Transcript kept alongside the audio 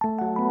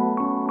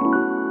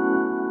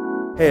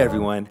Hey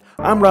everyone,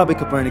 I'm Robin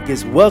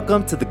Copernicus.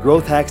 Welcome to the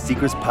Growth Hack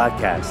Secrets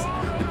podcast.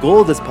 The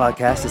goal of this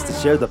podcast is to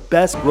share the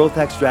best growth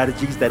hack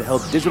strategies that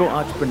help digital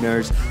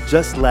entrepreneurs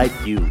just like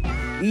you.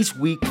 Each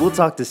week, we'll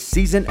talk to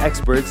seasoned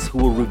experts who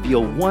will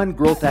reveal one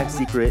growth hack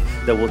secret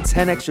that will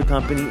 10x your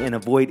company and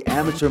avoid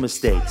amateur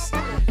mistakes.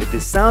 If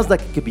this sounds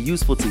like it could be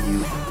useful to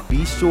you,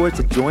 be sure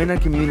to join our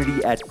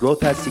community at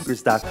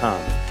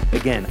growthhacksecrets.com.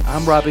 Again,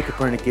 I'm Robin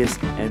Copernicus,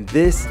 and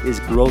this is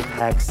Growth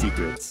Hack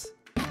Secrets.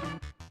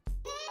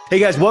 Hey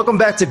guys, welcome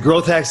back to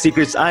Growth Hack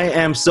Secrets. I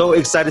am so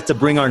excited to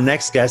bring our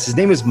next guest. His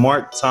name is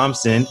Mark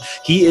Thompson.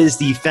 He is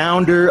the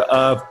founder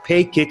of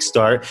Pay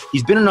Kickstart.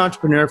 He's been an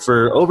entrepreneur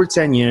for over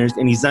 10 years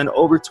and he's done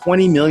over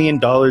 $20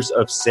 million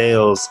of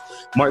sales.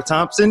 Mark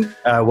Thompson,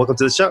 welcome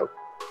to the show.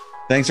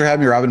 Thanks for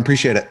having me, Robin.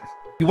 Appreciate it.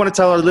 You want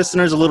to tell our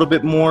listeners a little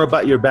bit more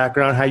about your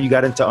background, how you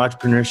got into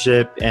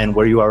entrepreneurship and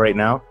where you are right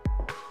now?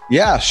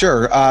 Yeah,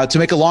 sure. To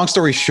make a long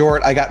story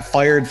short, I got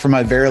fired from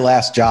my very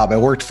last job. I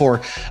worked for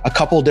a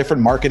couple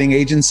different marketing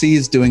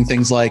agencies doing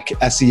things like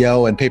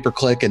SEO and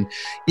pay-per-click and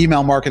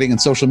email marketing and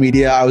social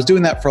media. I was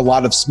doing that for a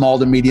lot of small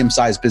to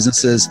medium-sized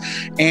businesses.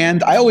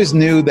 And I always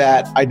knew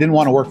that I didn't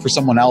want to work for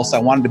someone else. I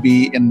wanted to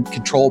be in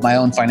control of my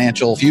own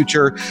financial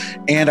future.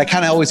 And I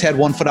kind of always had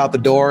one foot out the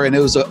door. And it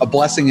was a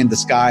blessing in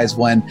disguise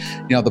when,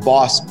 the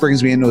boss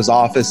brings me into his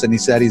office and he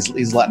said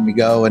he's letting me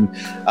go. And,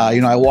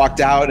 I walked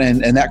out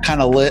and that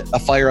kind of lit a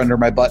fire under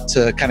my butt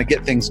to kind of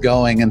get things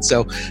going. And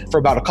so for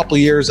about a couple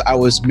of years, I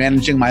was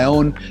managing my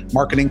own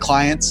marketing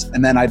clients.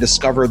 And then I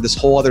discovered this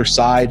whole other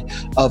side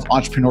of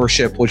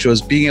entrepreneurship, which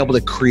was being able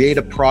to create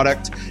a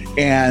product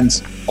and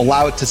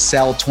allow it to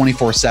sell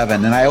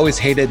 24/7. And I always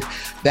hated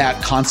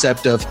that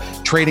concept of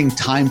trading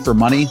time for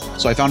money.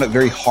 So I found it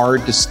very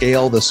hard to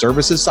scale the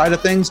services side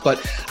of things, but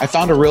I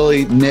found a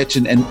really niche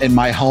in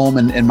my home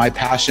and my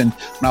passion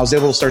when I was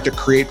able to start to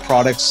create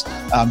products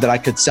that I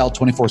could sell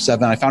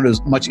 24/7. I found it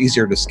was much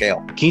easier to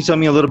scale. Can you tell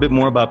me a little bit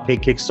more about Pay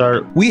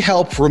Kickstart? We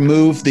help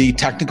remove the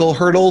technical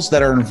hurdles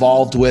that are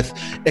involved with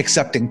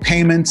accepting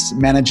payments,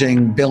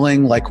 managing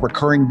billing, like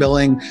recurring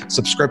billing,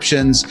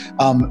 subscriptions,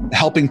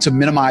 helping to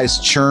minimize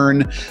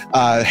churn,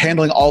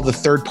 handling all the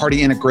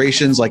third-party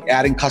integrations, like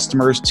adding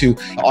customers to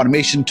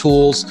automation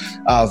tools,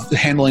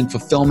 handling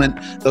fulfillment,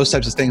 those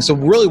types of things. So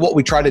really what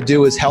we try to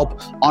do is help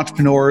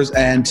entrepreneurs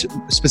and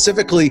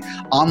specifically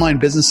online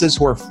businesses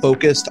who are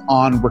focused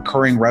on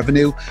recurring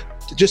revenue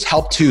to just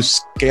help to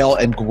scale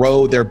and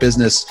grow their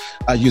business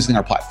using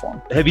our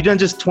platform. Have you done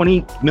just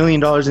 $20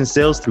 million in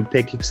sales through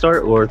Pay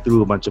Kickstart or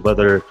through a bunch of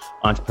other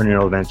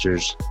entrepreneurial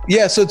ventures?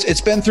 Yeah, so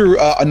it's been through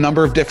a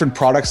number of different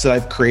products that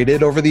I've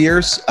created over the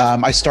years.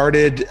 I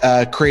started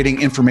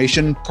creating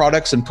information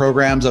products and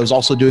programs. I was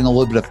also doing a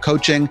little bit of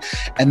coaching.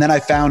 And then I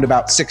found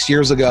about 6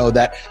 years ago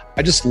that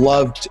I just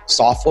loved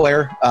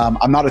software.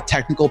 I'm not a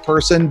technical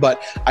person,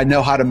 but I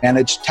know how to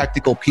manage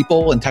technical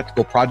people and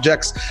technical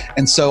projects.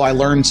 And so I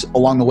learned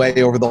along the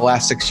way over the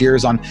last 6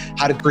 years on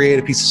how to create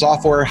a piece of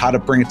software, how to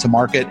bring it to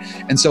market.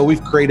 And so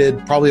we've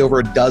created probably over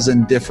a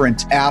dozen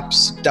different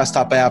apps,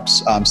 desktop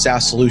apps,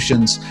 SaaS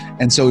solutions.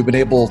 And so we've been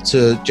able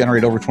to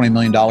generate over $20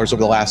 million over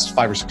the last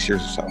 5 or 6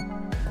 years or so.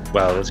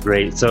 Wow, that's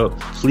great. So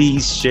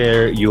please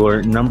share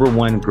your number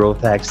one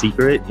growth hack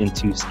secret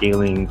into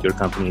scaling your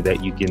company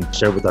that you can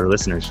share with our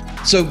listeners.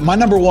 So my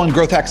number one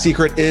growth hack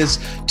secret is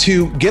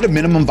to get a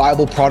minimum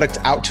viable product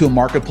out to a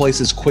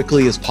marketplace as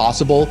quickly as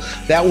possible.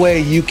 That way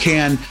you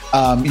can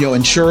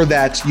ensure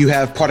that you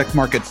have product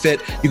market fit.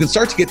 You can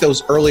start to get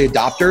those early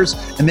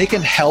adopters and they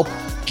can help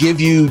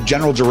give you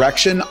general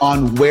direction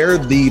on where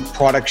the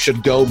product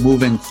should go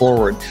moving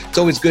forward. It's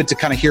always good to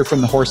kind of hear from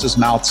the horse's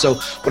mouth. So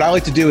what I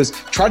like to do is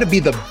try to be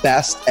the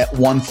best at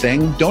one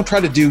thing. Don't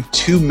try to do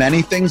too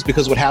many things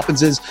because what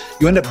happens is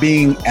you end up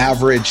being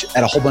average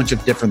at a whole bunch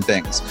of different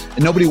things.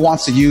 And nobody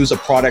wants to use a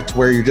product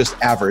where you're just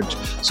average.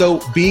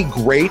 So be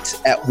great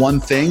at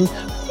one thing.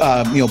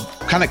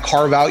 Kind of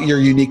carve out your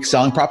unique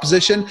selling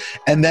proposition.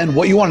 And then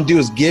what you want to do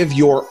is give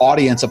your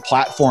audience a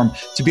platform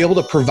to be able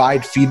to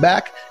provide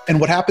feedback. And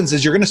what happens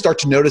is you're going to start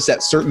to notice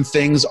that certain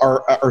things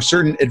or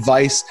certain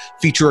advice,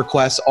 feature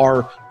requests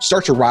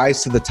start to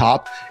rise to the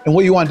top. And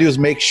what you want to do is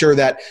make sure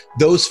that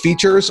those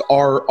features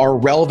are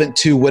relevant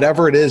to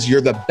whatever it is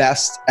you're the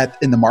best at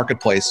in the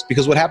marketplace.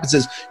 Because what happens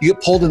is you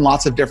get pulled in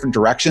lots of different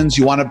directions.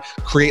 You want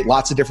to create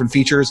lots of different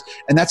features.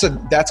 And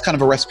that's kind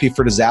of a recipe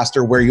for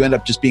disaster where you end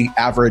up just being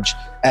average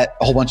at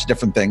a whole bunch of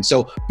different things.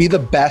 So be the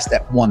best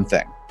at one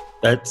thing.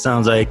 That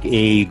sounds like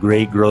a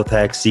great growth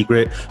hack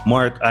secret.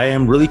 Mark, I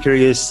am really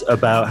curious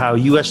about how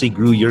you actually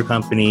grew your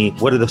company.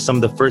 What are some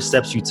of the first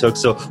steps you took?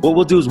 So what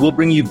we'll do is we'll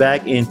bring you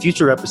back in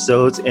future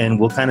episodes and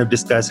we'll kind of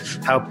discuss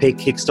how Pay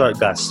Kickstart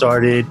got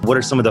started. What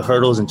are some of the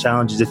hurdles and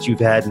challenges that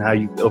you've had and how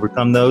you've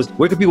overcome those?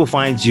 Where can people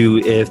find you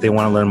if they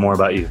want to learn more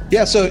about you?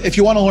 Yeah, so if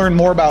you want to learn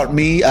more about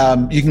me,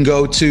 you can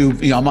go to,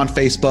 I'm on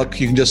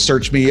Facebook. You can just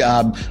search me,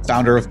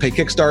 founder of Pay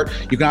Kickstart.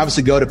 You can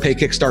obviously go to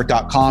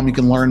paykickstart.com. You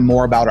can learn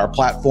more about our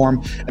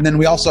platform. And then then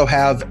we also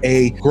have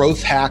a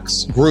growth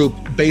hacks group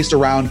based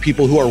around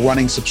people who are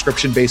running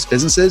subscription-based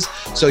businesses.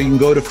 So you can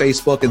go to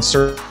Facebook and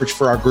search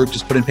for our group,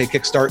 just put in Pay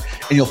Kickstart,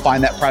 and you'll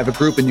find that private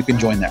group and you can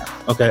join there.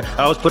 Okay.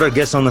 I always put our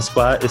guests on the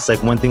spot. It's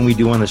like one thing we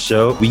do on the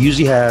show. We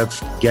usually have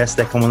guests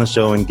that come on the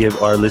show and give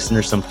our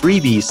listeners some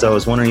freebies. So I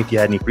was wondering if you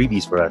had any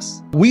freebies for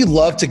us. We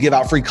love to give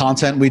out free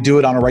content. We do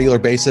it on a regular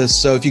basis.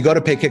 So if you go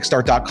to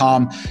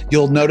paykickstart.com,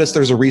 you'll notice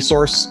there's a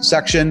resource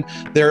section.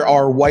 There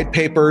are white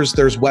papers,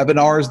 there's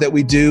webinars that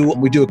we do.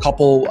 We do a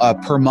couple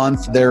per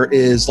month. There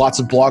is lots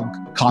of blog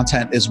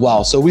content as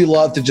well. So we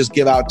love to just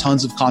give out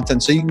tons of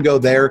content. So you can go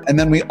there. And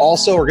then we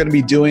also are going to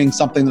be doing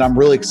something that I'm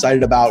really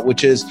excited about,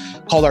 which is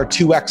called our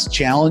 2X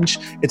challenge.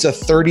 It's a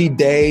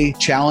 30-day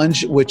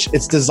challenge, which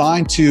it's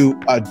designed to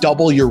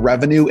double your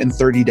revenue in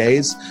 30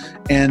 days.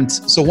 And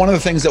so one of the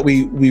things that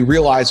we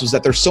realized was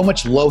that there's so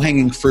much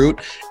low-hanging fruit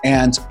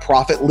and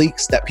profit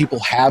leaks that people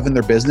have in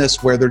their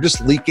business where they're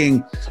just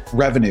leaking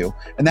revenue.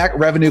 And that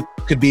revenue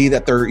could be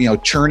that they're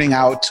churning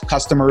out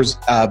customers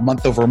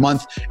month over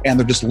month, and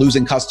they're just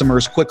losing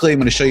customers quickly. I'm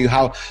going to show you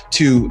how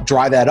to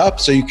dry that up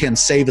so you can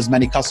save as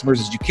many customers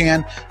as you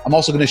can. I'm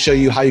also going to show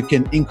you how you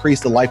can increase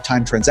the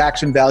lifetime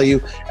transaction value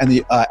and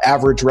the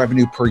average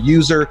revenue per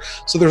user.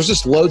 So there's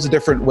just loads of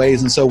different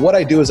ways. And so what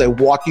I do is I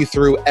walk you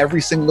through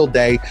every single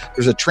day.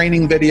 There's a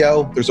training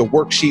video, there's a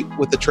worksheet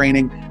with the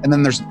training, and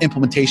then there's an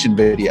implementation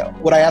video.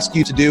 What I ask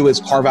you to do is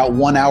carve out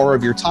 1 hour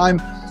of your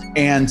time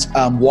and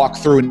walk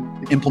through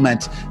and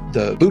implement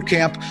the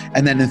bootcamp.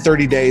 And then in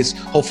 30 days,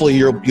 hopefully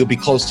you'll be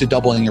close to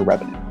doubling your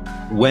revenue.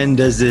 When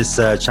does this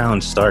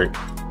challenge start?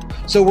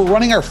 So we're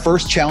running our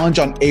first challenge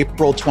on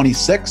April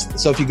 26th.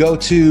 So if you go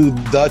to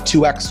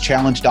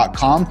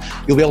the2xchallenge.com,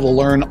 you'll be able to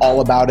learn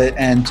all about it.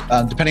 And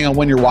depending on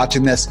when you're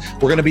watching this,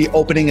 we're going to be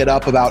opening it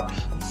up about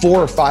 4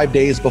 or 5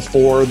 days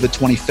before the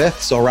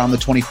 25th, so around the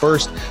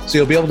 21st. So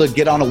you'll be able to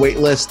get on a wait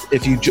list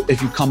if you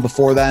come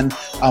before then.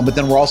 But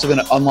then we're also going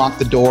to unlock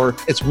the door.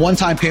 It's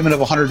one-time payment of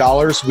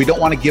 $100. We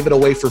don't want to give it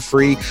away for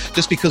free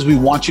just because we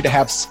want you to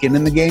have skin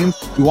in the game.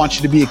 We want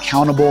you to be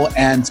accountable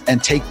and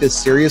take this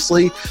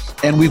seriously.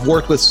 And we've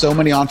worked with so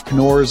many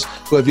entrepreneurs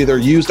who have either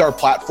used our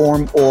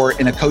platform or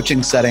in a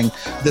coaching setting.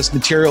 This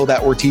material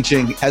that we're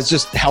teaching has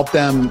just helped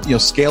them,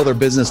 scale their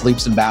business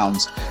leaps and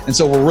bounds. And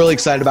so we're really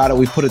excited about it.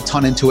 We've put a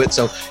ton into it.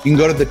 So you can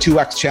go to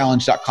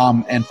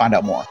the2xchallenge.com and find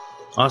out more.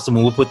 Awesome.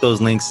 We'll put those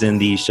links in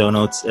the show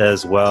notes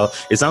as well.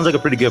 It sounds like a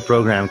pretty good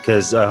program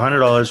because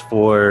 $100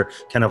 for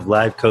kind of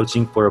live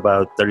coaching for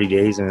about 30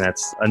 days, and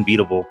that's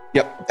unbeatable.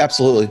 Yep,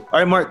 absolutely. All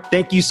right, Mark,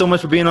 thank you so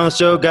much for being on the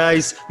show,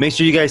 guys. Make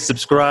sure you guys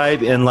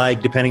subscribe and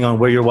like, depending on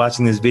where you're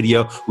watching this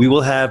video. We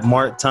will have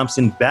Mark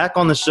Thompson back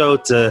on the show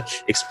to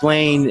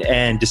explain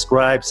and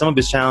describe some of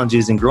his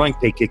challenges in growing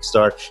Pay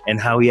Kickstart and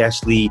how he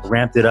actually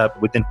ramped it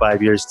up within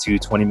 5 years to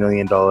 $20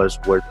 million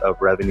worth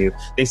of revenue.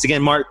 Thanks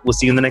again, Mark. We'll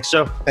see you in the next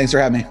show. Thanks for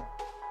having me.